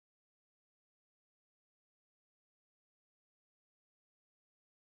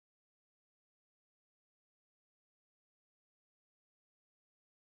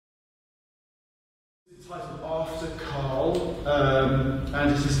titled After Carl,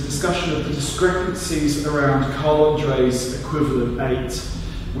 and it is a discussion of the discrepancies around Carl Andre's equivalent 8,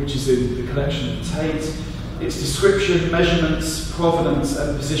 which is in the collection of Tate, its description, measurements, provenance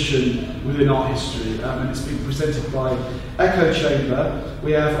and position within art history, and it's been presented by Ech-O-Cham-Ber.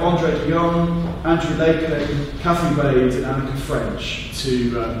 We have André de Jong, Andrew Lacon, Cathy Wade and Anneka French to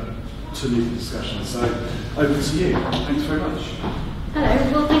lead the discussion. So over to you. Thanks very much. Hello,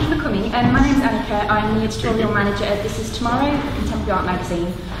 well thank you for coming. My name is Anneka, I'm the editorial manager of This Is Tomorrow, a contemporary art magazine.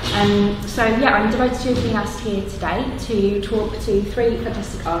 I'm delighted to have been asked here today to talk to 3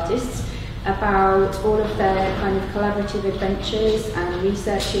 fantastic artists about all of their kind of collaborative adventures and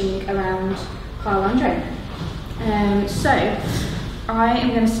researching around Carl Andre. I am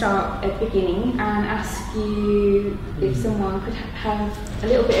going to start at the beginning and ask you if someone could have a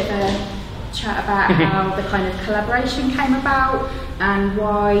little bit of a chat about how the kind of collaboration came about and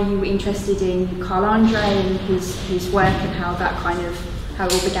why you were interested in Carl Andre and his work and how it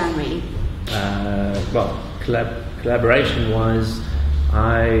all began really. Collaboration wise,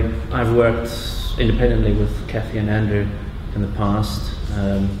 I've worked independently with Cathy and Andrew in the past.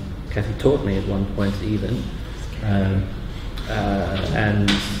 Cathy taught me at one point even, and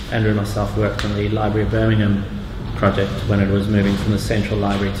Andrew and myself worked on the Library of Birmingham project when it was moving from the central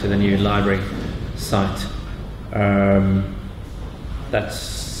library to the new library site. I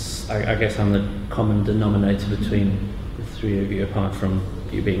guess I'm the common denominator between the 3 of you, apart from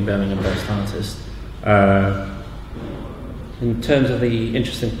you being Birmingham-based artists. In terms of the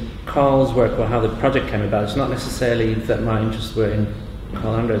interest in Carl's work or how the project came about, it's not necessarily that my interests were in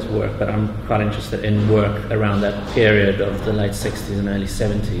Carl Andre's work, but I'm quite interested in work around that period of the late 60s and early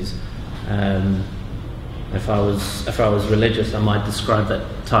 70s. If I was religious, I might describe that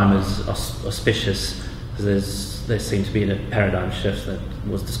time as auspicious, because there seemed to be a paradigm shift that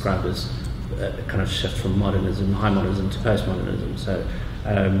was described as a kind of shift from modernism, high modernism to postmodernism. So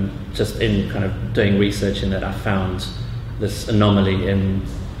just in kind of doing research in that, I found this anomaly in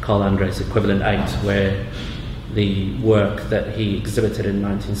Carl Andre's equivalent 8, where the work that he exhibited in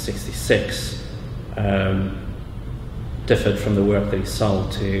 1966 differed from the work that he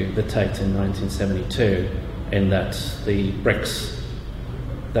sold to the Tate in 1972, in that the bricks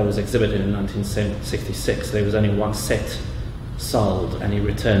that was exhibited in 1966, there was only one set sold, and he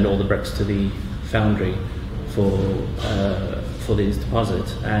returned all the bricks to the foundry for these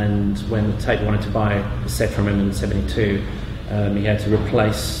deposits. And when Tate wanted to buy a set from him in 72, he had to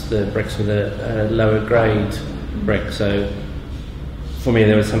replace the bricks with a lower grade brick. So for me,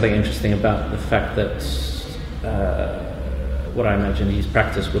 there was something interesting about the fact that what I imagine his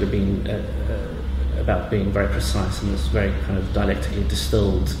practice would have been about being very precise and this very kind of dialectically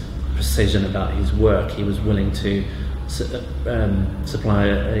distilled precision about his work. He was willing to supply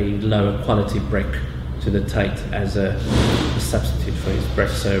a lower quality brick to the Tate as a substitute for his brick.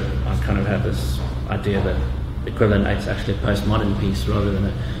 So I kind of have this idea that equivalent 8 is actually a postmodern piece rather than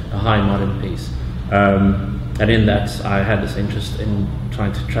a high modern piece. And in that, I had this interest in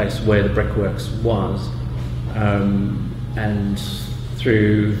trying to trace where the brickworks was. And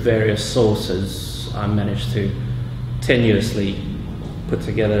through various sources, I managed to tenuously put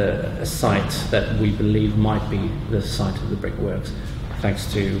together a site that we believe might be the site of the brickworks, thanks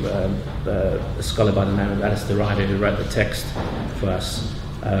to a scholar by the name of Alistair Ryder, who wrote the text for us.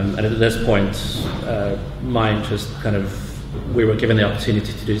 And at this point, my interest we were given the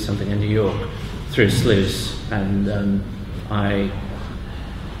opportunity to do something in New York through Sluice, and I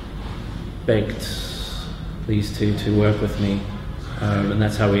begged these 2 to work with me, and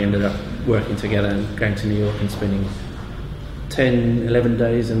that's how we ended up working together and going to New York and spending 10, 11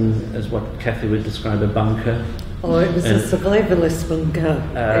 days in, as what Cathy would describe, a bunker. Oh, it was a survivalist bunker.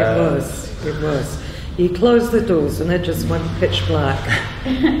 It was. You closed the doors and it just went pitch black.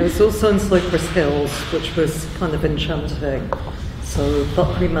 It was also on slopeless hills, which was kind of enchanting. So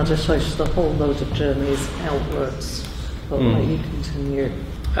that premeditated a whole load of journeys outwards. But let you continue.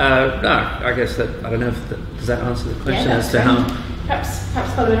 No, I guess that, I don't know if does that answer the question as to how...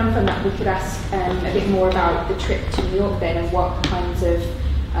 Perhaps following on from that, we could ask a bit more about the trip to New York then, and what kinds of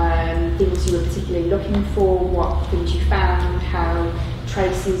things you were particularly looking for, what things you found, how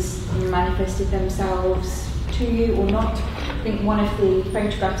traces manifested themselves to you or not. I think one of the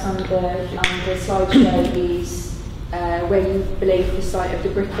photographs on the slideshow is where you believe the site of the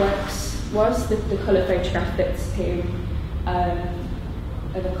brickworks was, the colour photograph that's appearing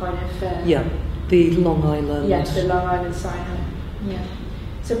of a kind of... the Long Island. Yeah, the Long Island sign. Yeah.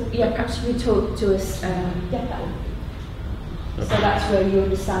 So perhaps you could talk to us. That one. So that's where you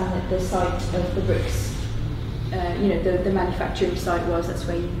understand that the site of the bricks, the manufacturing site was. That's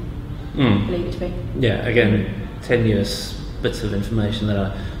where you believe it to be. Yeah, again, tenuous bits of information that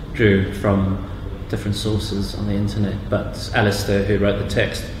I drew from different sources on the internet, but Alistair, who wrote the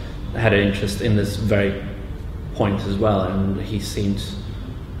text, had an interest in this very point as well, and he seemed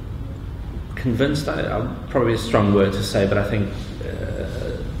convinced, probably a strong word to say, but I think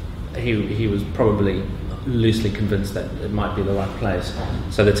he was probably loosely convinced that it might be the right place.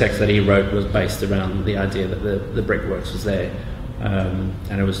 So the text that he wrote was based around the idea that the brickworks was there,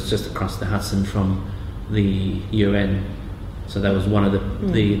 and it was just across the Hudson from the UN. So that was one of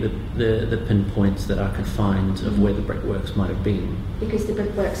the pinpoints that I could find of where the brickworks might have been. Because the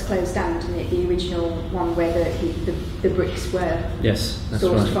brickworks closed down, didn't it? The original one where the bricks were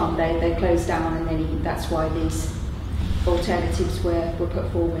sourced from, they closed down, and then that's why these alternatives were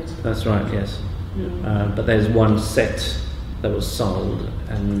put forward. That's right, yes. But there's one set that was sold,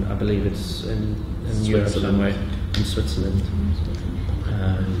 and I believe it's in Europe somewhere, in Switzerland.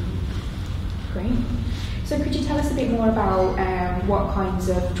 Great. So could you tell us a bit more about what kinds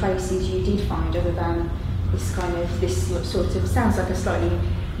of traces you did find, other than this sort of sounds like a slightly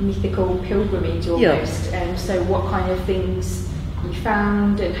mythical pilgrimage almost? So what kind of things you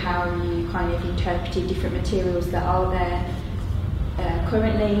found, and how you kind of interpreted different materials that are there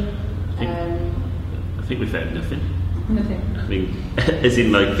currently? I think we found nothing. Nothing. I mean, as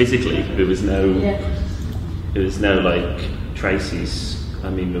in like physically, there was no like traces. I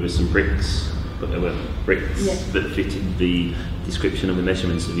mean, there were some bricks, but there were bricks that fitted the description of the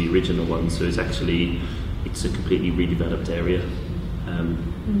measurements of the original one. So it's a completely redeveloped area.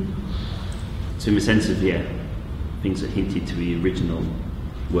 So in the sense of things that hinted to the original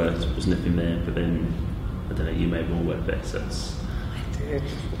work, there was nothing there. But then I don't know, you made more work there, so that's.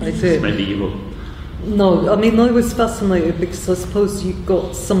 I did. Maybe you will. No, I mean, I was fascinated because I suppose you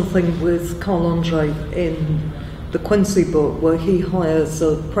got something with Carl Andre in the Quincy book where he hires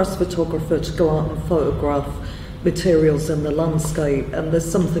a press photographer to go out and photograph materials in the landscape, and there's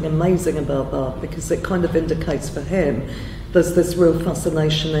something amazing about that because it kind of indicates for him there's this real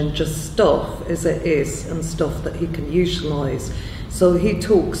fascination in just stuff as it is and stuff that he can utilise. So he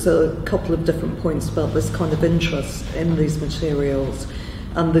talks at a couple of different points about this kind of interest in these materials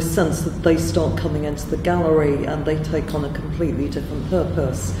and this sense that they start coming into the gallery and they take on a completely different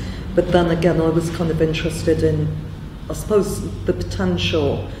purpose. But then again, I was kind of interested in, I suppose, the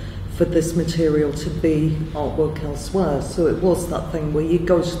potential for this material to be artwork elsewhere. So it was that thing where you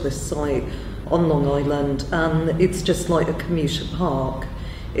go to this site on Long Island and it's just like a commuter park.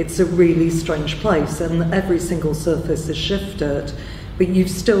 It's a really strange place and every single surface is shifted, but you've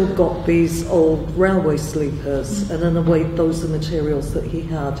still got these old railway sleepers, and in a way those are materials that he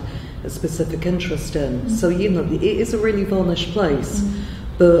had a specific interest in. So, you know, it is a really varnished place,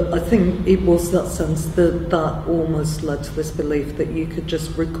 but I think it was that sense that almost led to this belief that you could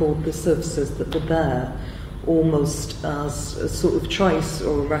just record the surfaces that were there almost as a sort of trace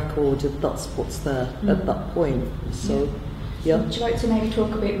or a record if that's what's there at that point. So, yeah. Would you like to maybe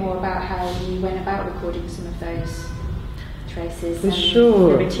talk a bit more about how you went about recording some of those traces For and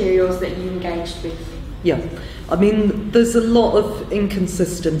sure. the materials that you engaged with? Yeah, I mean, there's a lot of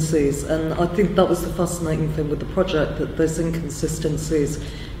inconsistencies, and I think that was the fascinating thing with the project, that there's inconsistencies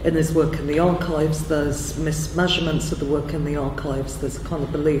in his work in the archives, there's mismeasurements of the work in the archives, there's a kind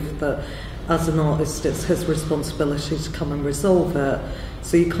of belief that as an artist it's his responsibility to come and resolve it.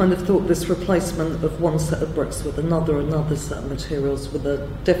 So you kind of thought this replacement of one set of bricks with another set of materials with a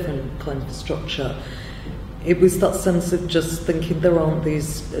different kind of structure, it was that sense of just thinking there aren't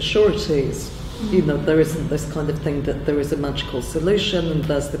these sureties. You know, there isn't this kind of thing that there is a magical solution and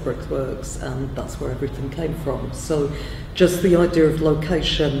there's the brickworks and that's where everything came from. So just the idea of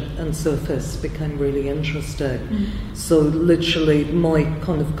location and surface became really interesting. So literally my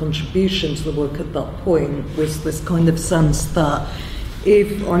kind of contribution to the work at that point was this kind of sense that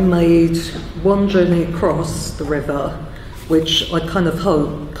if I made one journey across the river, which I kind of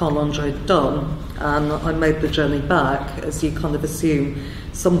hope Carl Andre had done, and I made the journey back, as you kind of assume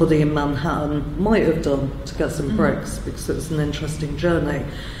somebody in Manhattan might have done to get some bricks, because it was an interesting journey.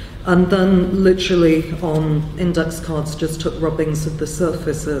 And then literally on index cards just took rubbings of the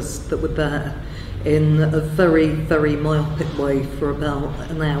surfaces that were there in a very, very myopic way for about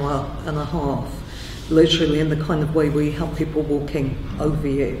an hour and a half, literally in the kind of way where you have people walking over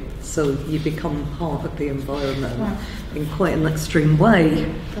you, so you become part of the environment in quite an extreme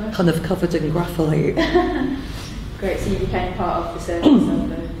way, kind of covered in graphite. Great, so you became part of the surface of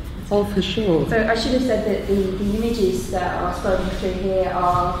the... Oh, for sure. So I should have said that the images that are scrolling through here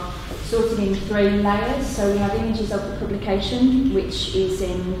are sorted in 3 layers. So we have images of the publication, which is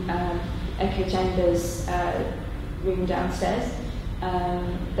in Ech-O-Cham-Ber's room downstairs.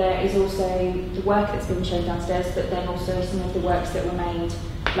 There is also the work that's been shown downstairs, but then also some of the works that were made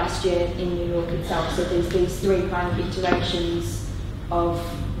last year in New York itself. So there's these three kind of iterations of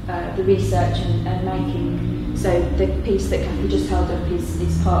the research and making. So the piece that Cathy just held up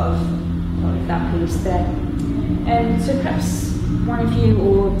is part of that piece there. So perhaps one of you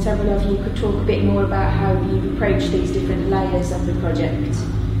or several of you could talk a bit more about how you approach these different layers of the project.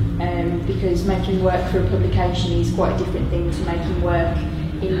 Because making work for a publication is quite a different thing to making work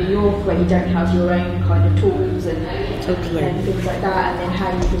in New York, where you don't have your own kind of tools and things like that, and then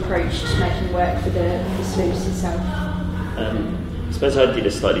how you've approached making work for the sluice itself. I suppose I did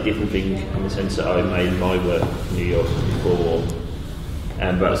a slightly different thing in the sense that I made my work in New York before,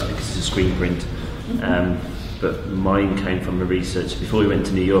 but that was because it's a screen print. But mine came from the research. Before we went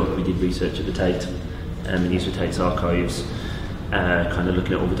to New York, we did research at the Tate, and these were Tate's archives. Kind of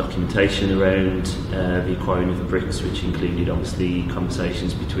looking at all the documentation around the acquiring of the bricks, which included obviously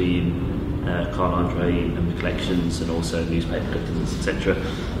conversations between Carl Andre and the collections, and also newspaper cuttings, etc.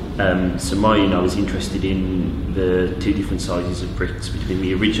 So mine, I was interested in the two different sizes of bricks between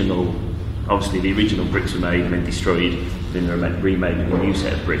the original. Obviously, the original bricks were made and then destroyed, then they were remade with a new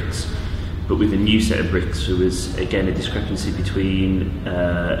set of bricks. But with a new set of bricks, there was again a discrepancy between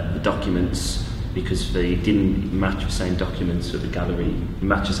the documents, because they didn't match the same documents for the gallery,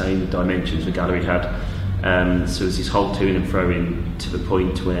 match the same dimensions the gallery had. So it was this whole to and fro-in, to the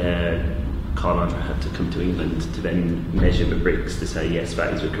point where Carl Andre had to come to England to then measure the bricks to say, yes,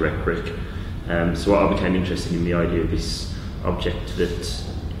 that is the correct brick. So I became interested in the idea of this object that,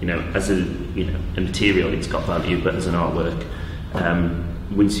 as a material, it's got value, but as an artwork,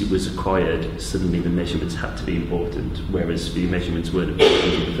 once it was acquired, suddenly the measurements had to be important, whereas the measurements weren't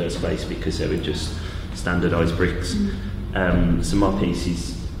important in the first place because they were just standardised bricks. So my piece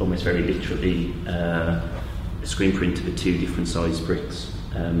is almost very literally a screen print of the two different sized bricks,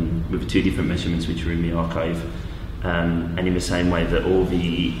 with the two different measurements which are in the archive, and in the same way that all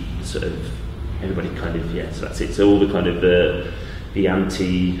the sort of, everybody kind of, so that's it, so all the kind of the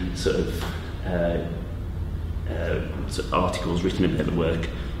anti sort of articles written about the work,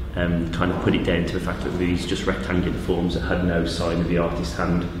 kind of put it down to the fact that these just rectangular forms that had no sign of the artist's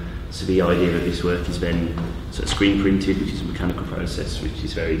hand. So the idea of this work is then sort of screen printed, which is a mechanical process, which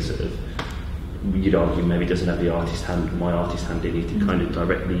is very sort of, you'd argue maybe doesn't have the artist's hand, my artist's hand in it, kind of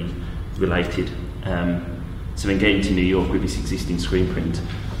directly related. So then getting to New York with this existing screen print,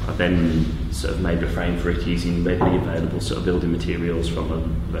 I then sort of made a frame for it using readily available sort of building materials from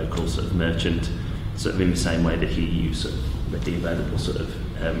a local sort of merchant, sort of in the same way that he used sort of readily available sort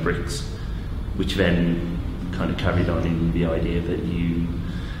of bricks, which then kind of carried on in the idea that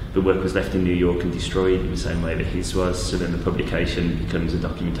the work was left in New York and destroyed in the same way that his was, so then the publication becomes a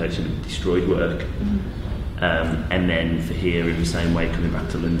documentation of destroyed work. And then for here, in the same way, coming back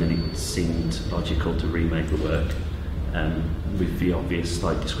to London, it seemed logical to remake the work with the obvious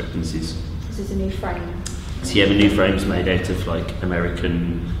slight discrepancies. This is a new frame. So yeah, the new frame's made out of like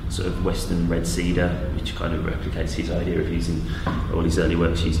American sort of Western red cedar, which kind of replicates his idea of using all his early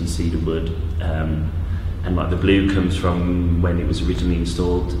works using cedar wood. And like the blue comes from when it was originally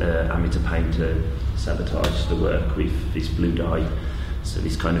installed, amateur painter sabotaged the work with this blue dye. So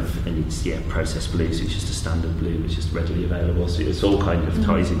this kind of, and it's processed blue, so it's just a standard blue, which is readily available. So it's all kind of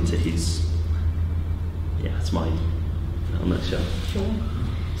ties into his, it's my nutshell. Sure.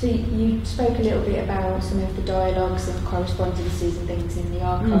 So you spoke a little bit about some of the dialogues and correspondences and things in the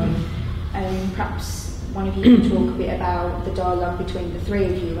archive. Perhaps one of you can talk a bit about the dialogue between the three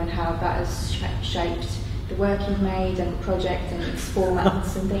of you and how that has shaped the work you've made and the project and its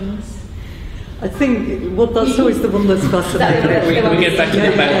formats and things. I think, that's always the one that's fascinating. we get back to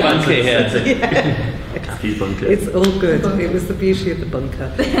the back bunker here. Cathy's bunker. It's all good. It was the beauty of the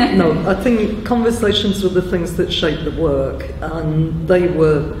bunker. No, I think conversations were the things that shaped the work, and they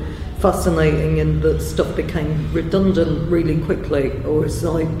were fascinating in that stuff became redundant really quickly, or it's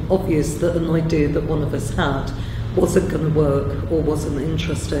like obvious that an idea that one of us had wasn't going to work, or wasn't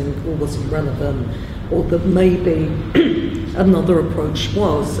interesting, or wasn't relevant, or that maybe another approach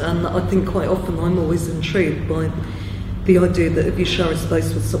was. And I think quite often I'm always intrigued by the idea that if you share a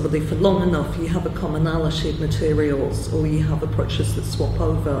space with somebody for long enough, you have a commonality of materials, or you have approaches that swap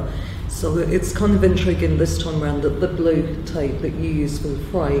over. So it's kind of intriguing this time around that the blue tape that you use for the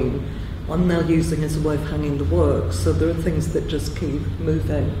frame, I'm now using as a way of hanging the work. So there are things that just keep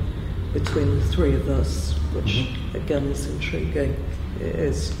moving between the three of us, which again is intriguing. It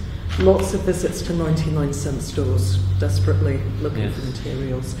is. Lots of visits to 99-cent stores, desperately looking for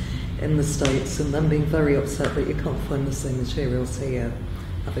materials in the States, and then being very upset that you can't find the same materials here,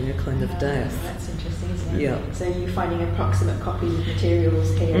 having a kind of death. That's interesting. isn't it? Yeah. So you're finding approximate copies of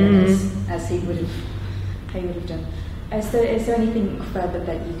materials here as he would have done. Is there anything further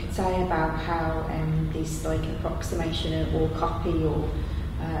that you could say about how this like approximation or copy or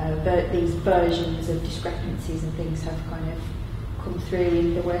these versions of discrepancies and things have kind of come through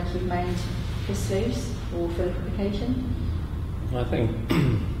in the work you've made for Sluice or for the publication? I think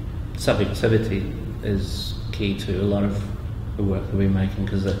subjectivity is key to a lot of the work that we're making,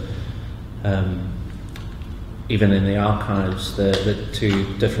 because even in the archives, the two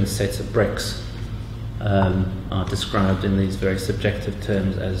different sets of bricks are described in these very subjective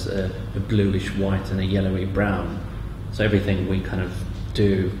terms as a bluish white and a yellowy brown. So everything we kind of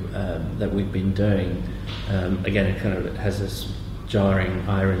do that we've been doing, again, it kind of has this jarring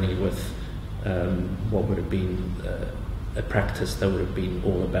irony with what would have been a practice that would have been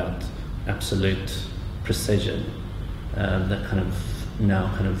all about absolute precision, that kind of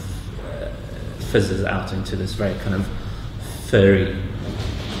now kind of fizzes out into this very kind of furry,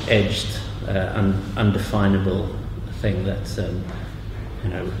 edged, undefinable thing that's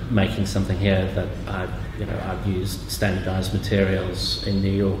making something here that I've used standardized materials in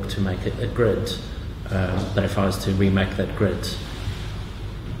New York to make it a grid, but if I was to remake that grid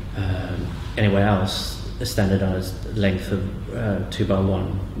anywhere else, a standardized length of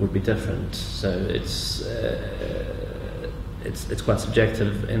 2x1 would be different. So it's quite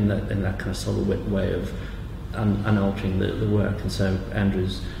subjective in that kind of subtle way of unaltering the work. And so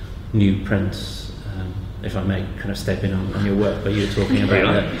Andrew's new prints, if I may kind of step in on your work, but you were talking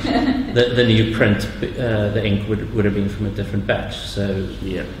about the new print, the ink would have been from a different batch. So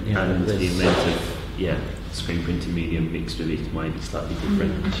yeah, and the amount of screen printing medium mixed with it might be slightly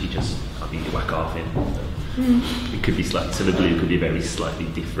different. She just can't be whack off in. So it could be slightly, so the blue could be very slightly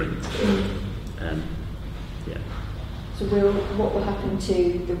different. So what will happen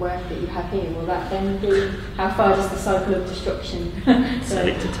to the work that you have here? Will that then be, how far does the cycle of destruction sell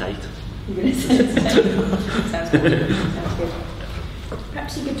it to Tate? You're going to sell it to Tate. Sounds good. Sounds good.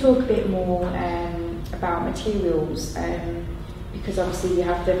 Perhaps you could talk a bit more about materials, because obviously you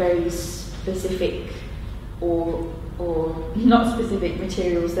have the very specific or not specific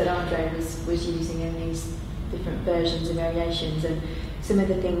materials that André was using in these different versions and variations, and some of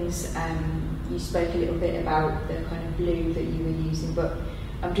the things you spoke a little bit about the kind of blue that you were using, but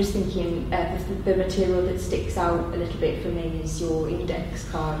I'm just thinking the material that sticks out a little bit for me is your index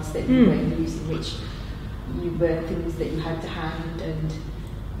cards that you were using, which were things that you had to hand. And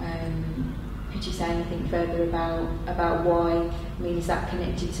could you say anything further about why? I mean, is that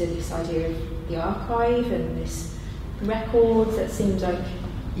connected to this idea of the archive and this records? That seems like...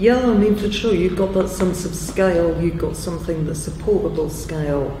 Yeah, I mean, for sure, you've got that sense of scale, you've got something that's a portable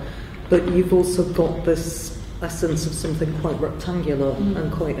scale, but you've also got this essence of something quite rectangular and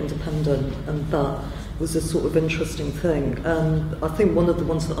quite independent, and that was a sort of interesting thing. And I think one of the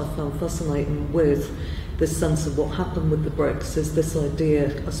ones that I found fascinating with this sense of what happened with the bricks is this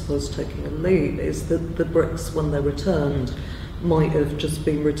idea, I suppose taking a lead, is that the bricks, when they're returned, might have just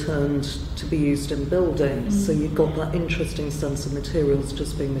been returned to be used in buildings. So you've got that interesting sense of materials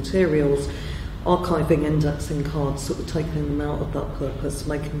just being materials, archiving, indexing cards, sort of taking them out of that purpose,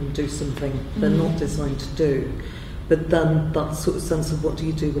 making them do something they're not designed to do. But then that sort of sense of what do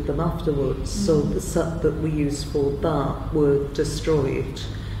you do with them afterwards. So the set that we used for that were destroyed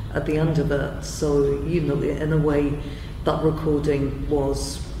at the end of it. So, in a way, that recording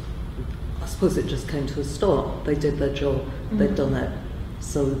was, I suppose it just came to a stop. They did their job, they'd done it.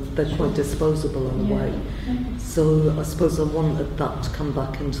 So they're quite disposable in a way. So I suppose I wanted that to come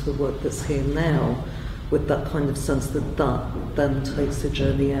back into the work that's here now, with that kind of sense that then takes a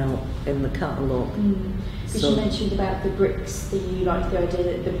journey out in the catalogue. Because you mentioned about the bricks, that you like the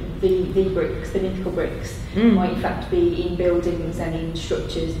idea that the bricks, the mythical bricks, might in fact be in buildings and in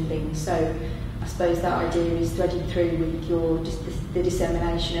structures and things. So I suppose that idea is threaded through with your the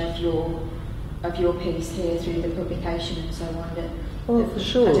dissemination of your piece here through the publication and so on. For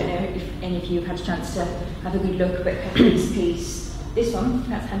sure. I don't know if any of you have had a chance to have a good look, but Cathy's piece, this one,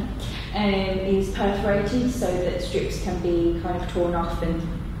 that's handy, is perforated so that strips can be kind of torn off, and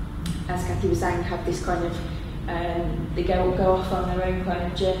as Cathy was saying, have this kind of, they go off on their own kind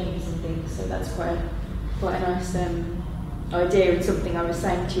of journeys and things, so that's quite a nice idea, and something I was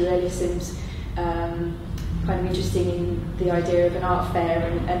saying to you earlier seems kind of interesting in the idea of an art fair,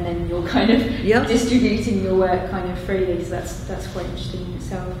 and then you're kind of distributing your work kind of freely, so that's quite interesting in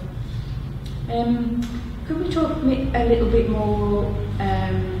itself. Could we talk a little bit more,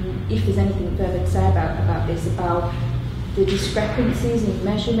 if there's anything further to say about this, about the discrepancies in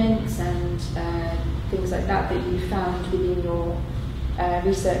measurements and things like that you found within your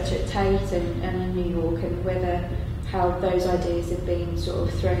research at Tate and in New York, and whether how those ideas have been sort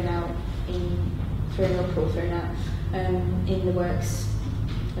of thrown out in the works.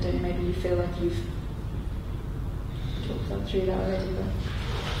 I don't know, maybe you feel like you've talked through that already, but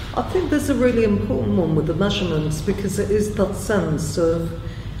I think there's a really important one with the measurements, because it is that sense of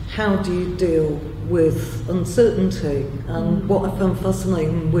how do you deal with uncertainty. And what I found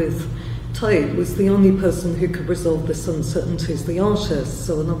fascinating with Tate was the only person who could resolve this uncertainty is the artist.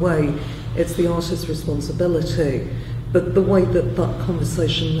 So in a way, it's the artist's responsibility. But the way that that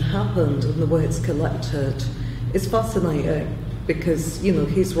conversation happened and the way it's collected is fascinating, because, you know,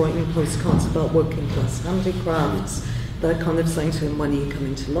 he's writing postcards about working class handicrafts. They're kind of saying to him, when are you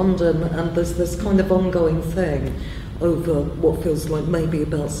coming to London? And there's this kind of ongoing thing over what feels like maybe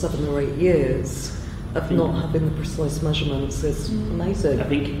about 7 or 8 years of not having the precise measurements is amazing. I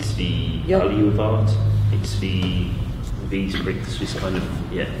think it's the value of art. It's these bricks, this kind of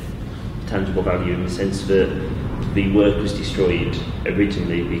tangible value, in the sense that the work was destroyed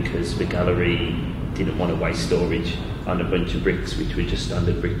originally because the gallery didn't want to waste storage on a bunch of bricks, which were just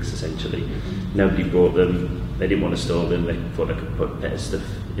standard bricks essentially. Nobody bought them, they didn't want to store them, they thought they could put better stuff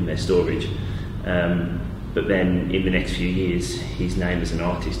in their storage. But then in the next few years, his name as an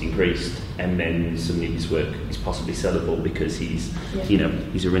artist increased, and then suddenly his work is possibly sellable because he's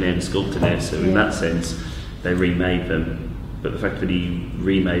a renowned sculptor now. So in that sense, they remade them. But the fact that he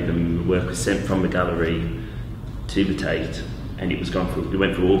remade them, the work was sent from the gallery to the Tate, and it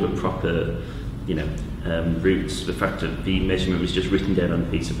went through all the proper, routes. The fact that the measurement was just written down on a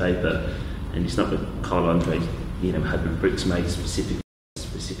piece of paper, and it's not that Carl Andre, had the bricks made specific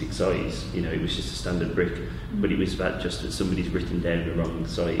size. It was just a standard brick, but it was about just that somebody's written down the wrong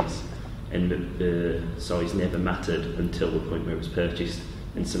size, and the size never mattered until the point where it was purchased,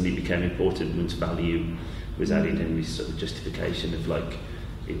 and suddenly it became important once value was added, and this sort of justification of like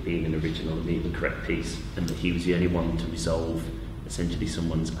it being an original and being the correct piece, and that he was the only one to resolve essentially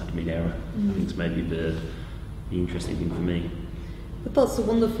someone's admin error. I think it's maybe the interesting thing for me. But that's the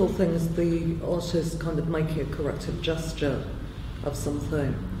wonderful thing, is the artist kind of making a corrective gesture of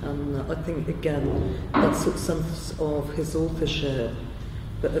something, and I think again that's a sense of his authorship,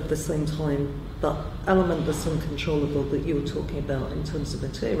 but at the same time that element that's uncontrollable that you were talking about in terms of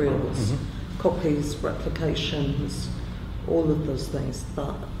materials, copies, replications, all of those things,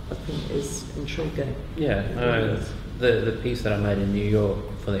 that I think is intriguing. The piece that I made in New York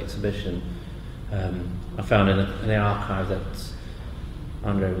for the exhibition, I found in the archive that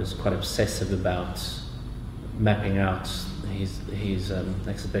André was quite obsessive about mapping out his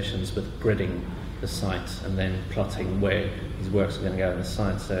exhibitions with gridding the site and then plotting where his works are going to go on the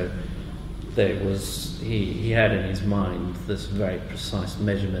site. So he had in his mind this very precise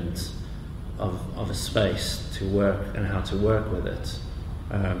measurement of a space to work and how to work with it.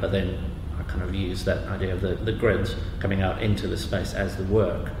 But then I kind of used that idea of the grid coming out into the space as the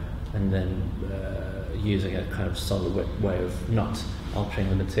work, and then using a kind of solid way of not altering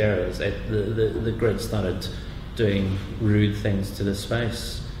the materials. The grid started doing rude things to the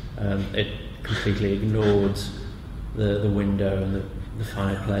space. It completely ignored the window and the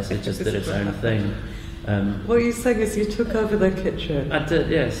fireplace. It just did its own thing. What you're saying is you took over their kitchen. I did,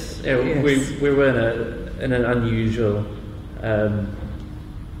 yes. We were in an unusual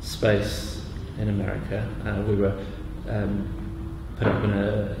space in America. We were put up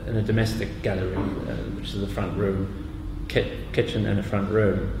in a domestic gallery, which is the front room, kitchen and a front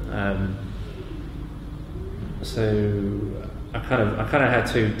room. So I kind of had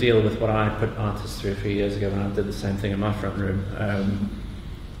to deal with what I put artists through a few years ago when I did the same thing in my front room.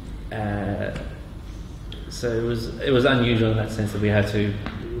 So it was unusual in that sense that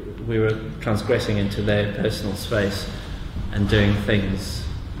we were transgressing into their personal space and doing things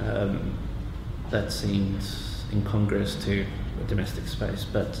that seemed incongruous to a domestic space,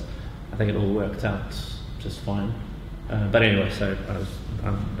 but I think it all worked out just fine. But anyway, so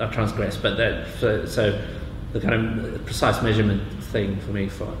I transgressed. But so the kind of precise measurement thing for me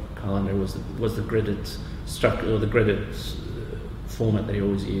for Carl Andre was the gridded structure, or the gridded format that he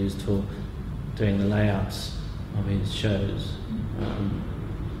always used for doing the layouts of his shows.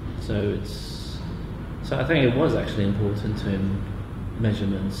 So I think it was actually important to him,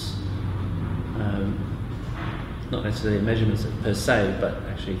 measurements, not necessarily measurements per se, but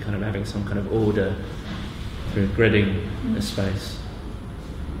actually kind of having some kind of order through gridding a space.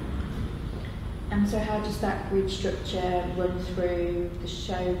 And so how does that grid structure run through the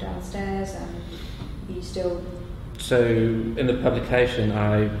show downstairs, and are you still... So in the publication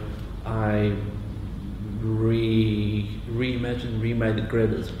I remade the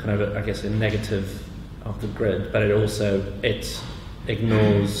grid as kind of a negative of the grid, but it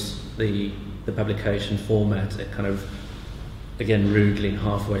ignores the publication format. It kind of, again, rudely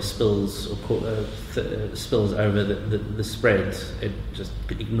halfway spills spills over the spread. It just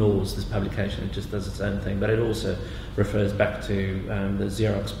ignores this publication. It just does its own thing. But it also refers back to the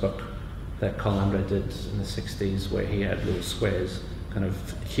Xerox book that André did in the 60s, where he had little squares kind of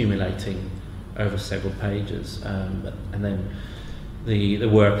accumulating over several pages. And then the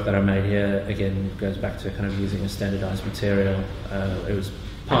work that I made here, again, goes back to kind of using a standardized material. It was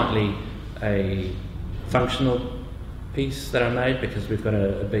partly a functional piece that I made because we've got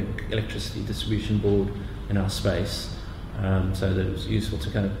a big electricity distribution board in our space, so that it was useful to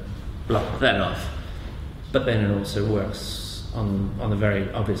kind of block that off. But then it also works on the very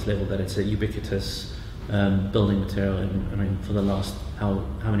obvious level that it's a ubiquitous building material. And I mean, for the last how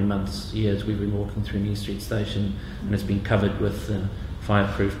many months, years, we've been walking through New Street Station, and it's been covered with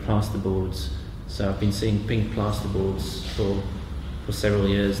fireproof plasterboards. So I've been seeing pink plasterboards for several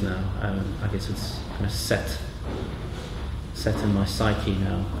years now. I guess it's kind of set in my psyche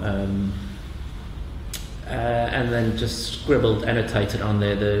now. And then just scribbled, annotated on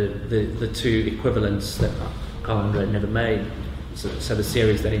there the two equivalents that André never made. So the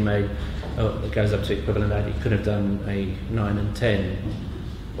series that he made, it goes up to equivalent 8. He could have done a 9 and 10,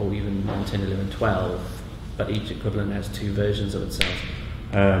 or even 9, 10, 11, 12, but each equivalent has two versions of itself.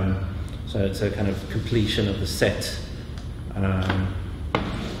 So it's a kind of completion of the set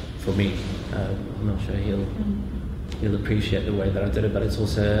for me. I'm not sure he'll appreciate the way that I did it, but it's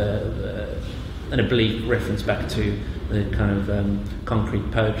also an oblique reference back to the kind of concrete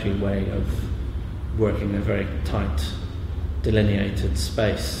poetry way of working in a very tight, delineated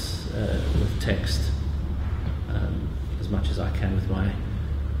space with text, as much as I can with my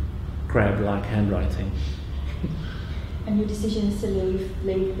crab-like handwriting. And your decision is to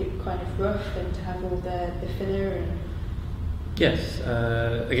leave it kind of rough and to have all the filler and... Yes,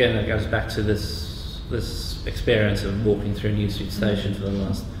 again, it goes back to this experience of walking through New Street Station for the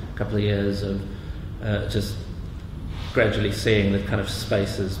last couple of years, of just gradually seeing the kind of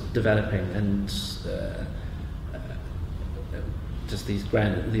spaces developing, and just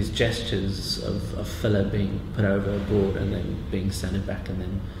these gestures of filler being put over a board and then being sanded back and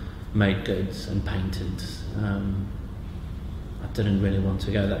then made good and painted. I didn't really want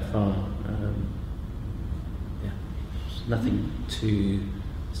to go that far. Nothing too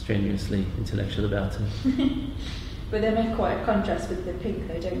strenuously intellectual about it. But they make quite a contrast with the pink,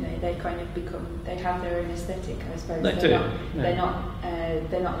 though, don't they? They kind of they have their own aesthetic, I suppose. They're not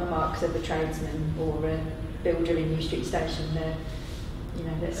the marks of a tradesman or a builder in New Street Station.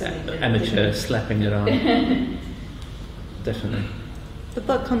 They're something amateur slapping it on. Definitely. But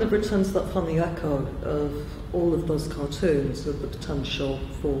that kind of returns that funny echo of all of those cartoons, of the potential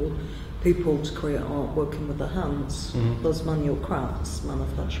for people to create art working with their hands, those manual crafts,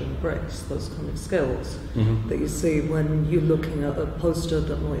 manufacturing bricks, those kind of skills that you see when you're looking at a poster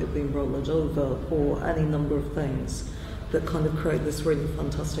that might have been rolled over, or any number of things that kind of create this really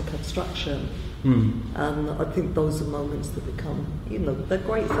fantastic abstraction. And I think those are moments that become, they're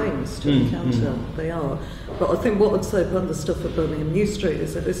great things to encounter. They are. But I think what I'd say about the stuff at Birmingham New Street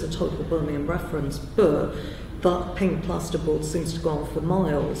is it is a total Birmingham reference, but that pink plasterboard seems to go on for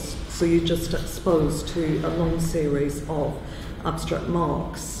miles, so you're just exposed to a long series of abstract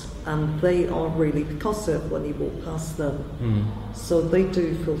marks, and they are really percussive when you walk past them. So they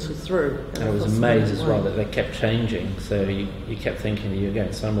do filter through. And I was amazed as well that they kept changing, so you kept thinking that you're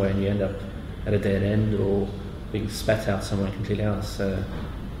going somewhere and you end up at a dead end or being spat out somewhere completely else. So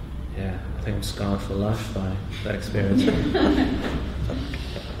yeah, I think I'm scarred for life by that experience.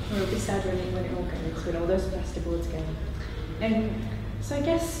 It'll be sad when it all goes, when all those plasterboards go. So I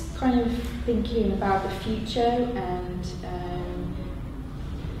guess kind of thinking about the future and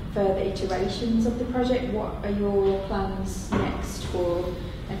further iterations of the project, what are your plans next for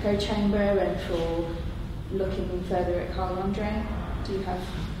Ech-O-Cham-Ber and for looking further at André? Do you have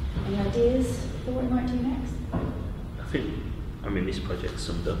any ideas for what you might do next? This project's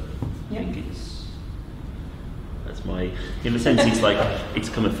summed up. Yeah. I think in a sense, it's like it's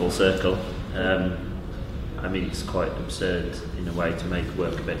come a full circle. It's quite absurd in a way to make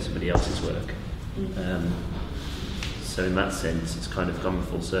work about somebody else's work. So in that sense, it's kind of gone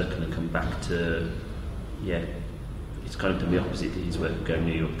full circle and come back to, it's kind of done the opposite to his work of going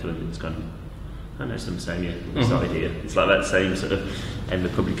New York to London. It's kind of, I know some saying this idea. It's like that same sort of, and the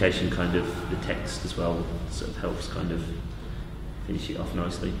publication kind of, the text as well sort of helps kind of finish it off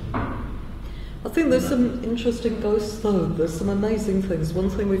nicely. I think there's some interesting ghosts though, there's some amazing things. One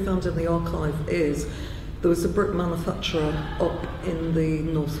thing we found in the archive is there was a brick manufacturer up in the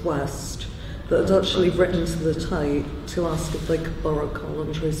northwest that had actually written to the Tate to ask if they could borrow Carl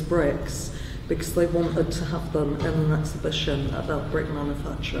Andre's bricks because they wanted to have them in an exhibition about brick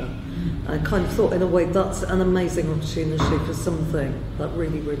manufacture. I kind of thought, in a way, that's an amazing opportunity for something. That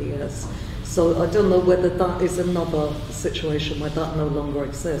really, really is. So I don't know whether that is another situation where that no longer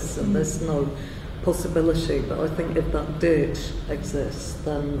exists and there's no possibility, but I think if that did exist,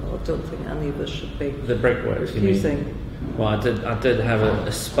 then I don't think any of us should be the brickworks refusing. Well, I did have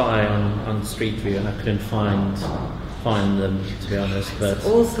a spy on Street View, and I couldn't find them, to be honest. But it's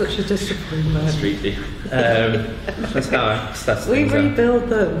all such a disappointment. Street View. That's how I assess we things. rebuild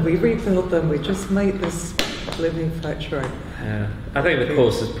them. We just made this blooming factory. I think the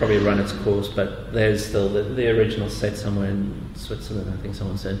course has probably run its course, but there's still the original set somewhere in Switzerland, I think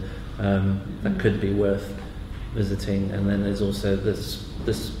someone said, that could be worth visiting. And then there's also this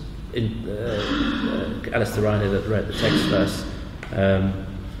Alistair Riley that read the text first.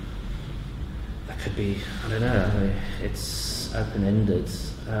 That could be, I don't know, it's open-ended.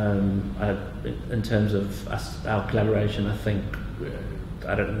 In terms of our collaboration, I think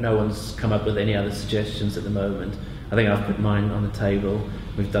no one's come up with any other suggestions at the moment. I think I've put mine on the table.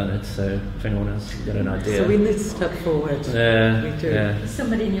 We've done it, so if anyone else has got an idea. So we need to step forward. We do. Yeah.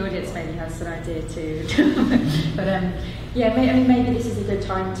 Somebody in the audience maybe has an idea too. But maybe this is a good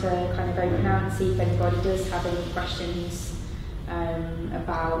time to kind of open out and see if anybody does have any questions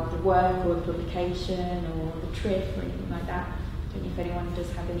about the work or the publication or the trip or anything like that. I don't know if anyone does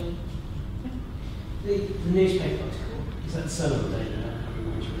have any. The newspaper article, is that Sun Day now?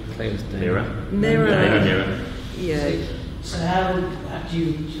 I think it was Mirror. Yeah. So how do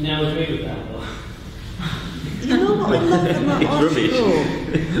you now agree with that? Or? You know what I love in that article?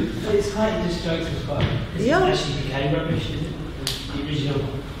 Well, it's quite destructive, but it actually became rubbish, isn't it? The original,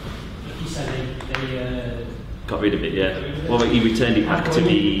 like you said, they got rid of it, yeah. Well, he returned it back to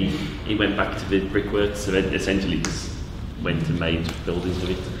he went back to the brickworks, so essentially just went and made buildings of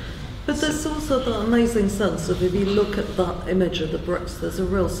it. But there's also that amazing sense of, if you look at that image of the bricks, there's a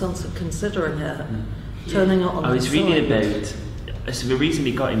real sense of considering it, turning it on. I was reading about. So the reason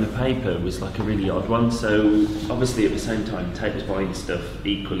he got in the paper was like a really odd one. So obviously at the same time, Tate was buying stuff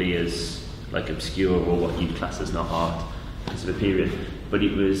equally as like obscure or what you'd class as not art because of the period. But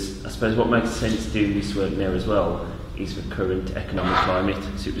it was, I suppose, what makes sense doing this work now as well is the current economic climate.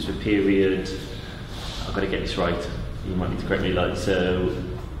 So it was the period. I've got to get this right. You might need to correct me. Like so.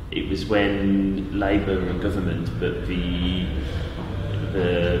 It was when Labour and government, but the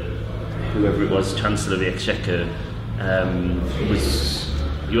whoever it was, Chancellor of the Exchequer, was.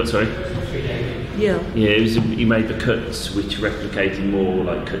 You what? Sorry. Yeah. Yeah. He made the cuts, which replicated more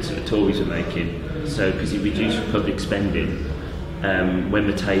like cuts that the Tories were making. So because he reduced public spending, when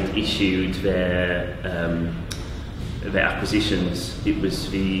the Tate issued their acquisitions, it was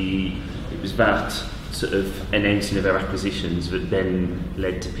that sort of announcing of their acquisitions that then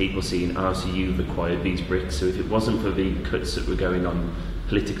led to people seeing, so you've acquired these bricks. So if it wasn't for the cuts that were going on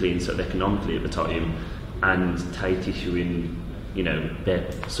politically and sort of economically at the time, and Tate issuing, their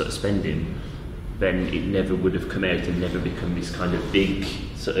sort of spending, then it never would have come out and never become this kind of big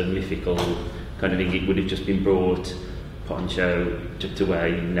sort of mythical kind of thing. It would have just been brought, put on show, tucked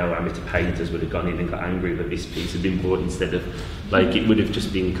away. No amateur painters would have gone in and got angry that this piece had been bought instead of, like, it would have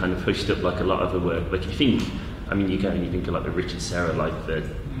just been kind of pushed up like a lot of the work. Like, you think, you go and you think of like the Richard Serra, like the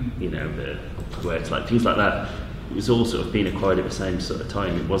works, like things like that. It was all sort of being acquired at the same sort of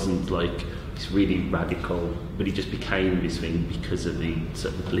time. It wasn't like it's really radical, but it just became this thing because of the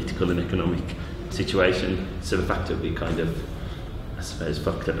sort of political and economic situation. So the fact that we kind of, I suppose,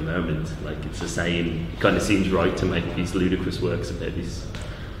 fucked at the moment, like it's the same, it kind of seems right to make these ludicrous works about this.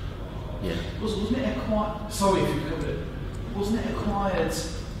 Yeah. Wasn't it acquired? Sorry if you covered it. Wasn't it acquired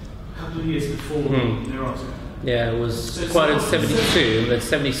a couple of years before their article? Yeah, it was acquired in 72, then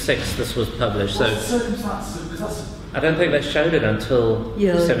 76 this was published. What circumstances? Because I don't think they showed it until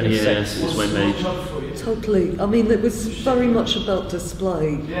 76. It was when they... Totally. It was very much about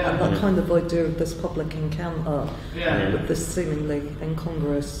display and that kind of idea of this public encounter with this seemingly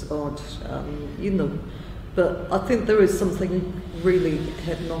incongruous, odd, But I think there is something really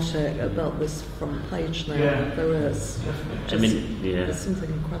hypnotic about this front page now. Yeah. There is. There's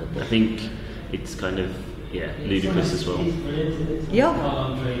something incredible. I think it's kind of, ludicrous as well. Yeah.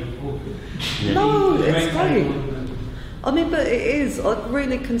 No, it's great. But it is. I'd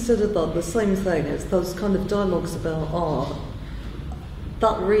really consider that the same thing. It's those kind of dialogues about art.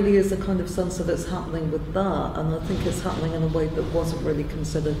 That really is a kind of sense of it's happening with that, and I think it's happening in a way that wasn't really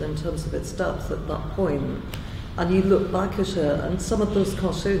considered in terms of its depth at that point. And you look back at it, and some of those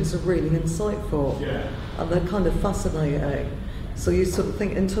cartoons are really insightful, and they're kind of fascinating. So you sort of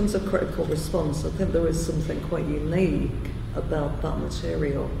think, in terms of critical response, I think there is something quite unique about that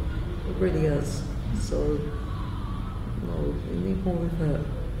material. It really is. So, no, we need more of it.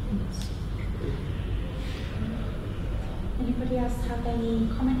 Anybody else have any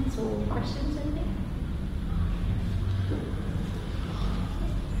comments or questions or anything?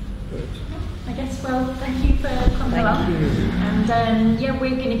 I guess, well, thank you for coming along. And yeah,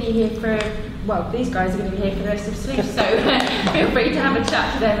 we're going to be here for, well, these guys are going to be here for the rest of Sluice, so feel free to have a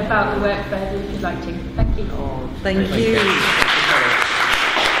chat to them about the work further if you'd like to. Thank you. Thank you.